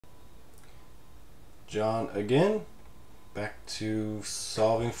John again, back to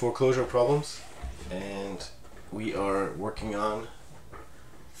solving 4Clojure problems, and we are working on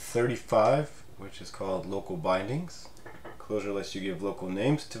 35, which is called local bindings. Clojure lets you give local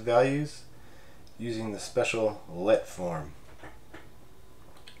names to values using the special let form.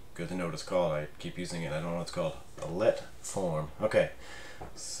 Good to know what it's called. I keep using it. I don't know what it's called. A let form. Okay,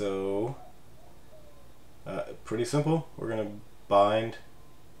 so pretty simple. We're going to bind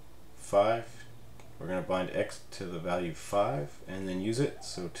 5. We're going to bind x to the value 5 and then use it.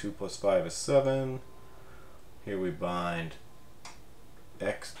 So 2 plus 5 is 7. Here we bind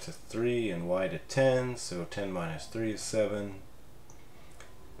x to 3 and y to 10. So 10 minus 3 is 7.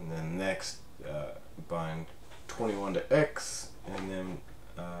 And then next bind 21 to x, and then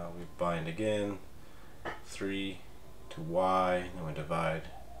we bind again 3 to y, and then we divide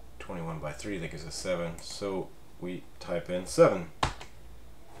 21 by 3, that gives us 7. So we type in 7.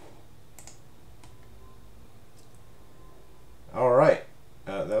 Alright,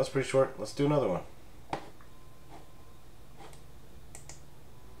 that was pretty short. Let's do another one.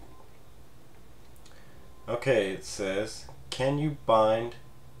 Okay, it says, can you bind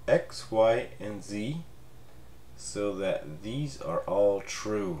x, y, and z so that these are all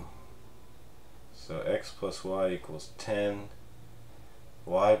true? So x plus y equals 10,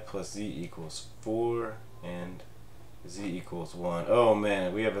 y plus z equals 4, and z equals 1. Oh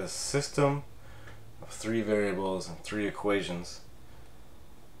man, we have a system of 3 variables and 3 equations.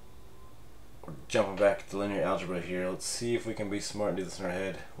 We're jumping back to linear algebra here. Let's see if we can be smart and do this in our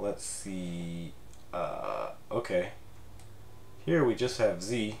head. Let's see. Okay. Here we just have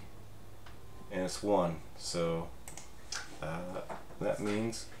z, and it's 1. So that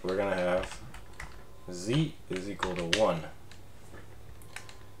means we're going to have z is equal to 1.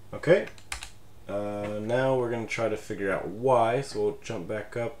 Okay. Now we're going to try to figure out y. So we'll jump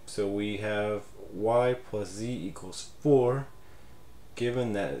back up. So we have y plus z equals 4.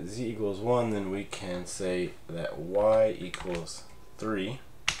 Given that z equals 1, then we can say that y equals 3.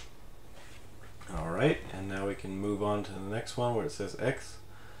 Alright, and now we can move on to the next one where it says x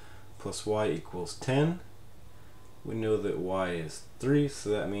plus y equals 10. We know that y is 3, so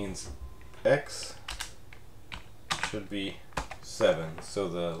that means x should be 7. So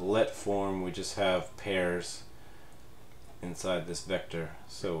the let form, we just have pairs inside this vector.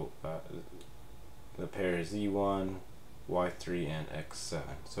 So the pair is e1, y3, and x7.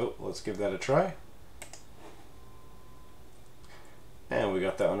 So let's give that a try. And we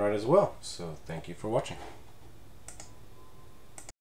got that one right as well. So thank you for watching.